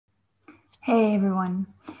Hey everyone.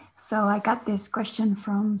 So I got this question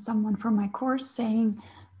from someone from my course saying,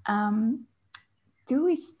 um, do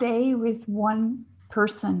we stay with one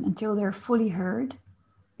person until they're fully heard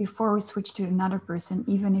before we switch to another person,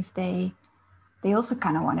 even if they also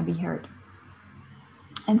kind of want to be heard?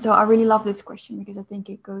 And so I really love this question because I think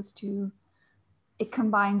it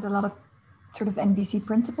combines a lot of sort of NVC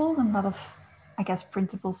principles and a lot of, I guess,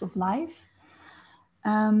 principles of life.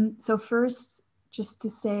 So first, just to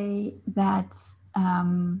say that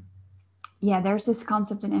there's this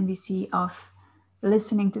concept in NVC of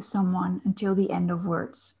listening to someone until the end of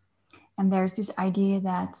words. And there's this idea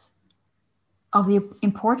that of the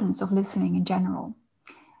importance of listening in general.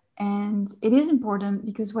 And it is important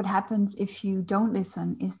because what happens if you don't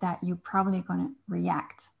listen is that you're probably going to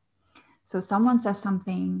react. So someone says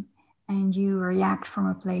something and you react from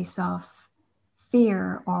a place of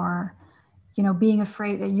fear or, being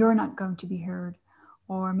afraid that you're not going to be heard.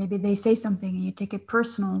 Or maybe they say something and you take it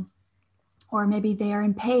personal, or maybe they are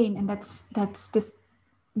in pain and that's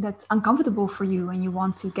uncomfortable for you and you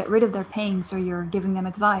want to get rid of their pain, so you're giving them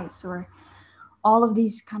advice, or all of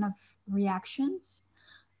these kind of reactions.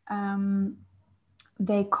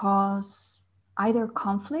 They cause either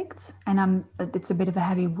conflict, and it's a bit of a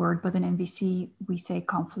heavy word, but in NVC we say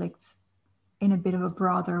conflict in a bit of a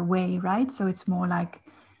broader way, right? So it's more like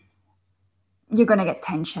you're going to get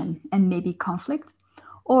tension and maybe conflict.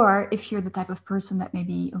 Or if you're the type of person that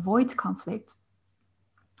maybe avoids conflict,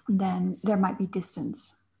 then there might be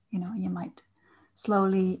distance. You might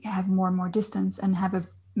slowly have more and more distance and have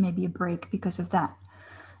maybe a break because of that,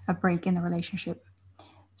 a break in the relationship.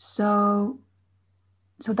 So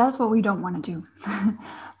that's what we don't want to do.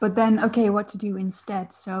 But then, okay, what to do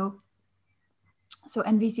instead? So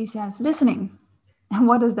NVC says listening. And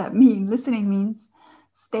what does that mean? Listening means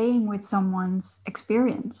staying with someone's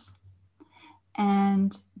experience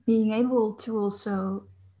and being able to also,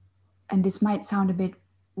 and this might sound a bit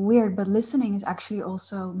weird, but listening is actually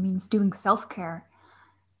also means doing self-care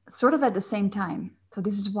sort of at the same time. So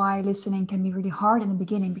this is why listening can be really hard in the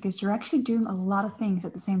beginning, because you're actually doing a lot of things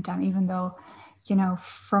at the same time, even though,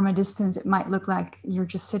 from a distance, it might look like you're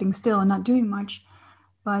just sitting still and not doing much.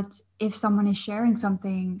 But if someone is sharing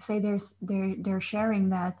something, say they're sharing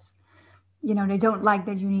that, they don't like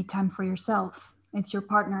that you need time for yourself. It's your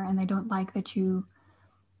partner and they don't like that you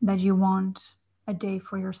want a day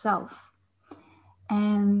for yourself.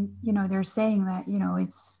 And they're saying that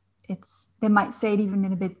it's they might say it even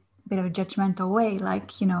in a bit of a judgmental way,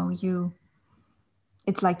 like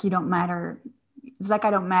it's like you don't matter, it's like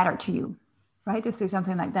I don't matter to you, right? They say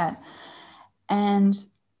something like that. And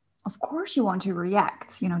of course you want to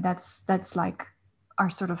react. That's like our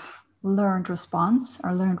sort of learned response,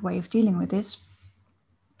 our learned way of dealing with this.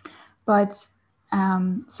 But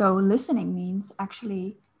so listening means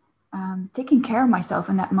actually taking care of myself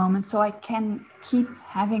in that moment, so I can keep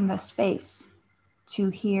having the space to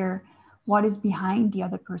hear what is behind the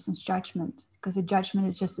other person's judgment, because a judgment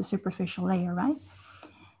is just a superficial layer, right?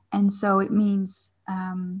 And so it means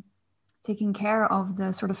taking care of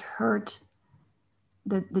the sort of hurt,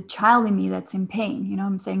 the child in me that's in pain.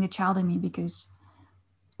 I'm saying the child in me because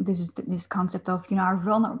this is this concept of our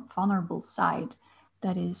vulnerable side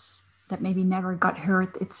that maybe never got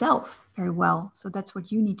hurt itself very well. So that's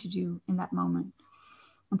what you need to do in that moment.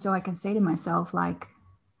 And so I can say to myself, like,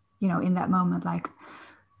 in that moment, like,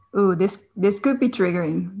 oh, this could be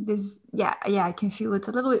triggering. This, yeah, I can feel it's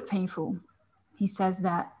a little bit painful. He says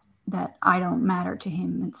that I don't matter to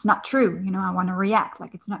him. It's not true. I want to react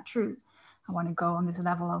like it's not true. I want to go on this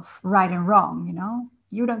level of right and wrong.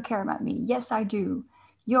 You don't care about me. Yes, I do.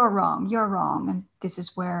 You're wrong. You're wrong. And this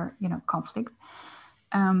is where conflict.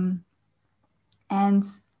 And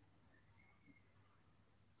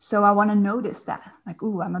so I want to notice that, like,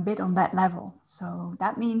 ooh, I'm a bit on that level. So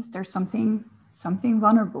that means there's something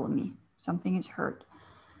vulnerable in me. Something is hurt.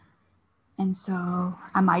 And so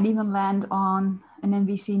I might even land on an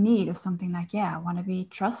NVC need of something like, I want to be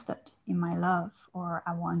trusted in my love, or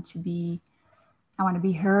I want to be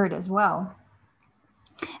heard as well.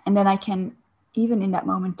 And then I can, even in that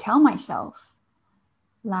moment, tell myself,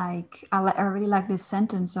 like, I really like this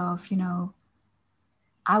sentence of,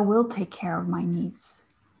 I will take care of my needs.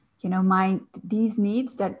 These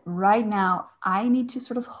needs that right now I need to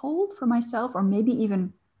sort of hold for myself, or maybe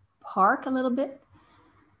even park a little bit,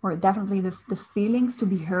 or definitely the feelings to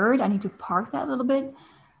be heard. I need to park that a little bit,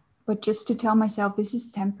 but just to tell myself this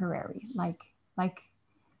is temporary. Like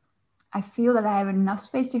I feel that I have enough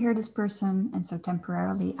space to hear this person, and so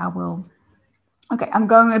temporarily I will. Okay, I'm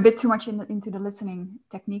going a bit too much into the listening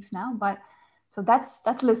techniques now, but so that's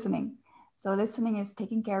listening. So listening is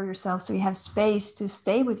taking care of yourself so you have space to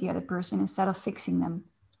stay with the other person instead of fixing them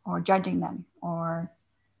or judging them or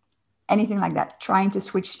anything like that, trying to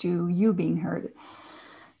switch to you being heard.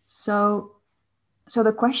 So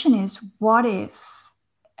the question is, what if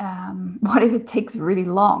it takes really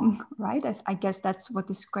long, right? I guess that's what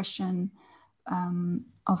this question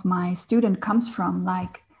of my student comes from.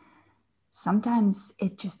 Like, sometimes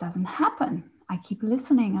it just doesn't happen. I keep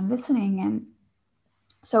listening and listening, and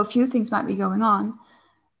so a few things might be going on.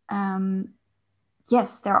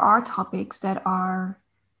 Yes, there are topics that are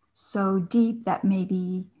so deep that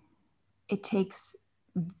maybe it takes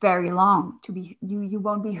very long to be, you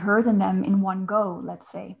won't be heard in them in one go,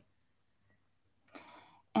 let's say.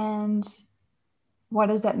 And what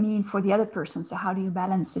does that mean for the other person? So how do you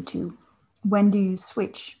balance the two? When do you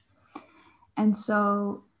switch? And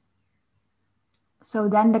so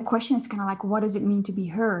then the question is kind of like, what does it mean to be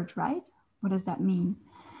heard, right? What does that mean?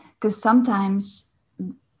 Because sometimes,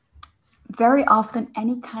 very often,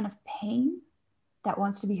 any kind of pain that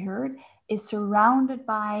wants to be heard is surrounded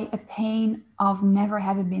by a pain of never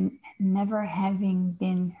having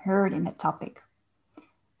been heard in a topic.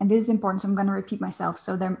 And this is important, so I'm going to repeat myself.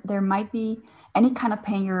 So there might be any kind of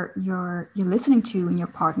pain you're listening to in your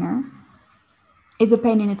partner is a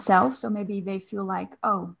pain in itself. So maybe they feel like,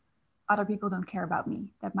 oh, other people don't care about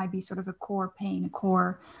me. That might be sort of a core pain, a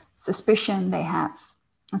core suspicion they have.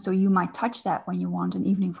 And so you might touch that when you want an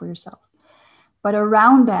evening for yourself. But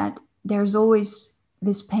around that, there's always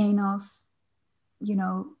this pain of,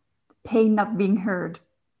 pain not being heard.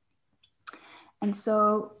 And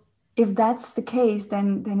so if that's the case,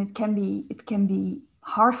 then it can be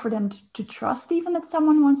hard for them to trust even that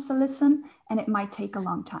someone wants to listen, and it might take a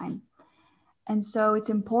long time. And so it's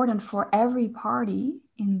important for every party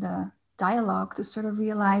in the dialogue to sort of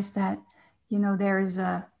realize that, there is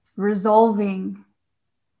a resolving,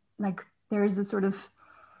 like there is a sort of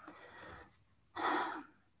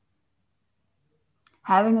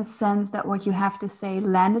having a sense that what you have to say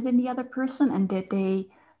landed in the other person, and that they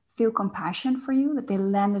feel compassion for you, that they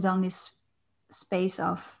landed on this space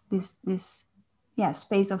of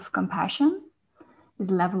space of compassion,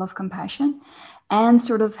 this level of compassion, and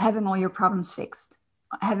sort of having all your problems fixed,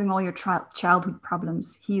 having all your childhood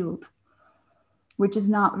problems healed, which is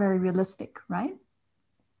not very realistic, right?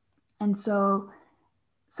 And so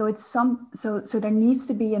there needs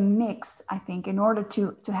to be a mix, I think, in order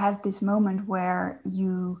to have this moment where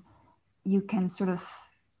you can sort of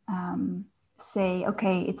say,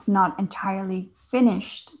 okay, it's not entirely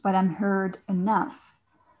finished, but I'm heard enough.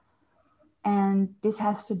 And this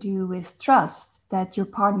has to do with trust, that your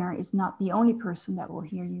partner is not the only person that will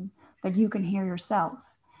hear you, that you can hear yourself,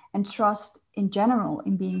 and trust in general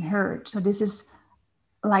in being heard. So this is,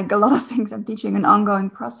 like a lot of things I'm teaching, an ongoing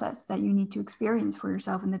process that you need to experience for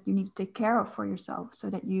yourself and that you need to take care of for yourself,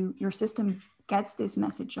 so that your system gets this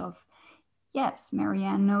message of, yes,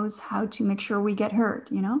 Marianne knows how to make sure we get heard,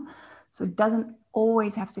 So it doesn't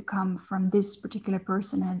always have to come from this particular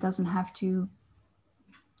person, and it doesn't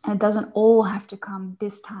all have to come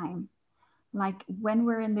this time. Like when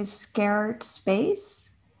we're in this scared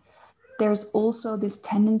space, there's also this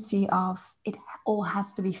tendency of it all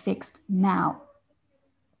has to be fixed now.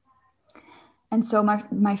 And so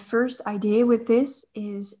my first idea with this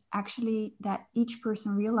is actually that each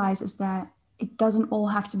person realizes that it doesn't all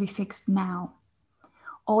have to be fixed now.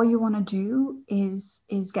 All you want to do is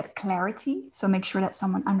get clarity. So make sure that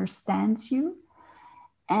someone understands you,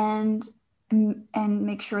 and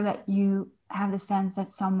make sure that you have the sense that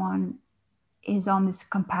someone is on this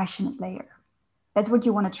compassionate layer. That's what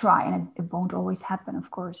you want to try, and it won't always happen, of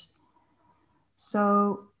course.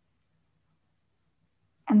 So,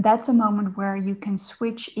 and that's a moment where you can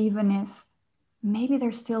switch, even if maybe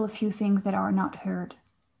there's still a few things that are not heard.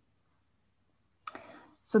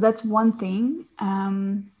 So that's one thing.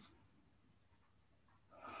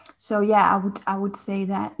 So yeah, I would say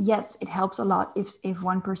that yes, it helps a lot if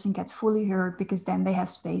one person gets fully heard, because then they have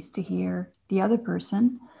space to hear the other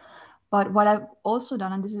person. But what I've also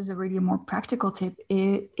done, and this is a really more practical tip,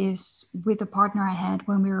 is with a partner I had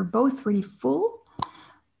when we were both really full.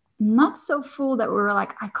 Not so full that we were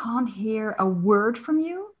like, I can't hear a word from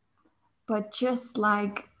you, but just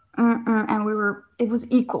like, and it was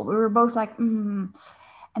equal. We were both like, And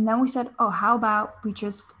then we said, oh, how about we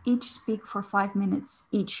just each speak for 5 minutes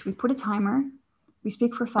each. We put a timer, we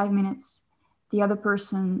speak for 5 minutes. The other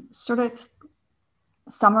person sort of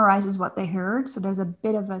summarizes what they heard. So there's a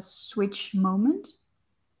bit of a switch moment.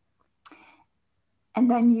 And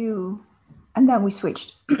then we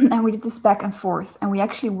switched and we did this back and forth, and we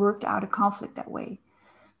actually worked out a conflict that way.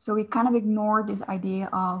 So we kind of ignored this idea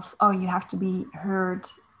of, oh, you have to be heard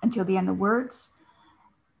until the end of words.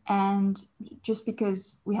 And just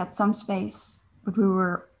because we had some space, but we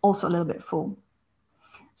were also a little bit full.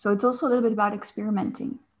 So it's also a little bit about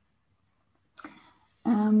experimenting.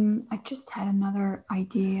 I just had another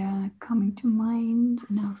idea coming to mind.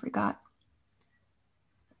 Now I forgot.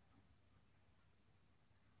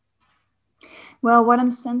 Well, what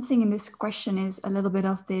I'm sensing in this question is a little bit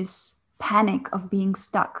of this panic of being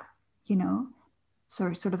stuck, you know?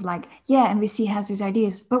 So sort of like, yeah, MVC has these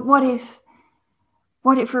ideas, but what if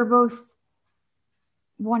we're both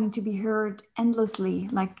wanting to be heard endlessly,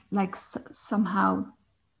 like somehow,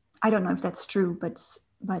 I don't know if that's true, but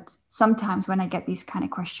sometimes when I get these kind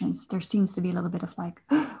of questions, there seems to be a little bit of like,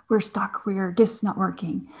 we're stuck, this is not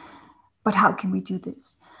working, but how can we do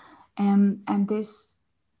this? And this,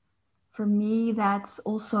 for me, that's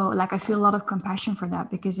also like, I feel a lot of compassion for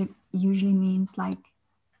that, because it usually means like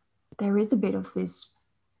there is a bit of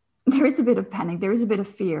panic, there is a bit of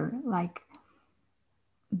fear, like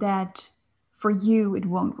that for you it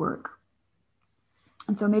won't work.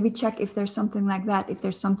 And so maybe check if there's something like that, if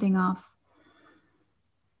there's something of,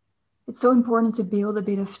 it's so important to build a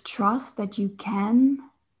bit of trust that you can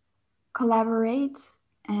collaborate.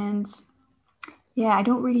 And yeah, I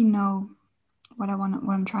don't really know what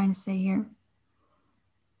I'm trying to say here.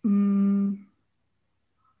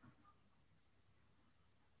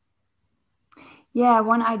 Yeah,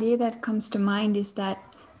 one idea that comes to mind is that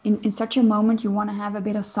in such a moment, you want to have a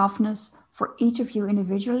bit of softness for each of you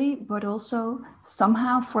individually, but also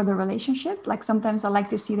somehow for the relationship. Like sometimes I like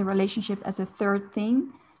to see the relationship as a third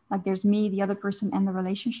thing, like there's me, the other person, and the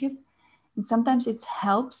relationship. And sometimes it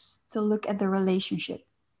helps to look at the relationship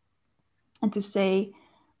and to say,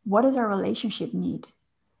 what does our relationship need?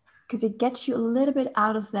 Because it gets you a little bit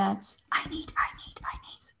out of that, I need,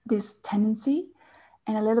 this tendency,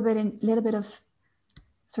 and a little bit of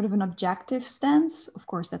sort of an objective stance. Of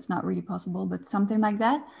course, that's not really possible, but something like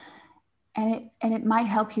that. And it might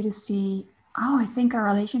help you to see, oh, I think our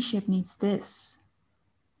relationship needs this.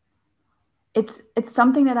 It's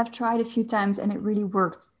something that I've tried a few times and it really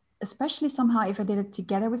worked, especially somehow if I did it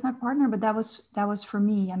together with my partner. But that was for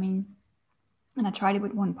me. I mean, and I tried it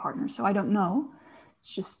with one partner, so I don't know.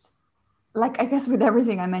 It's just like, I guess with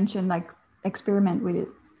everything I mentioned, like experiment with it.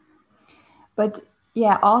 But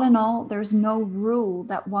yeah, all in all, there's no rule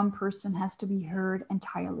that one person has to be heard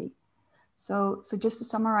entirely. So just to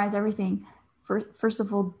summarize everything, first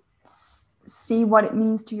of all, see what it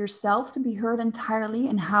means to yourself to be heard entirely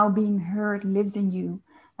and how being heard lives in you.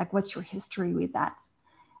 Like, what's your history with that?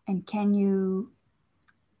 And can you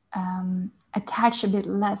attach a bit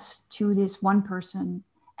less to this one person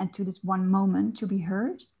and to this one moment to be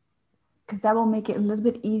heard? Because that will make it a little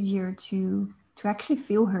bit easier to actually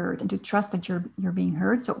feel heard and to trust that you're being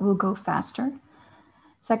heard. So it will go faster.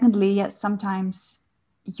 Secondly, yes, sometimes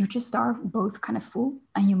you just are both kind of full,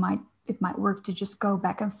 and it might work to just go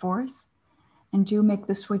back and forth, and do make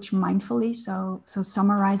the switch mindfully. So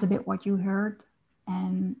summarize a bit what you heard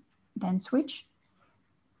and then switch.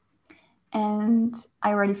 And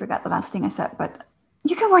I already forgot the last thing I said, but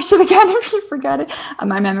you can watch it again if you forgot it.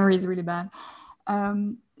 My memory is really bad.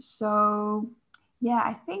 So yeah,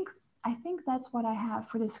 I think that's what I have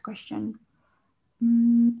for this question.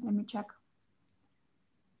 Let me check.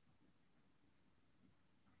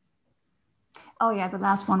 Oh yeah, the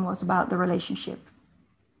last one was about the relationship.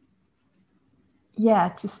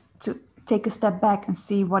 Yeah, just to take a step back and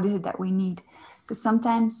see what is it that we need. Because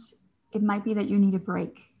sometimes it might be that you need a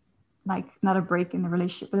break, like not a break in the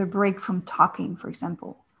relationship, but a break from talking, for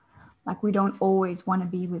example. Like, we don't always want to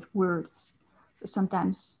be with words. So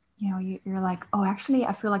sometimes, you're like, oh, actually,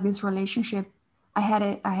 I feel like this relationship, I had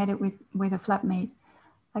it with a flatmate.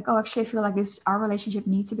 Like, oh, actually, I feel like our relationship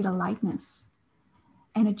needs a bit of lightness.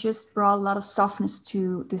 And it just brought a lot of softness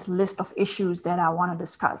to this list of issues that I want to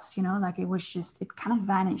discuss, like it kind of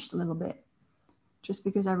vanished a little bit, just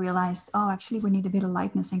because I realized, oh, actually we need a bit of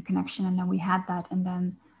lightness and connection. And then we had that. And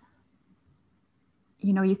then,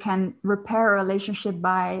 you can repair a relationship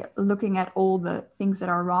by looking at all the things that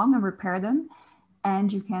are wrong and repair them.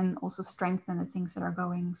 And you can also strengthen the things that are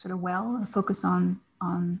going sort of well, and focus on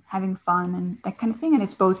having fun and that kind of thing. And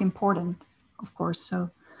it's both important, of course.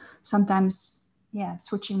 So sometimes, yeah,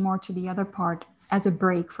 switching more to the other part as a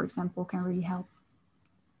break, for example, can really help.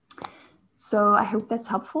 So I hope that's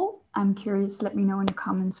helpful. I'm curious. Let me know in the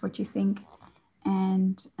comments what you think.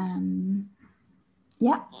 And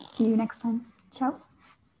yeah, see you next time. Ciao.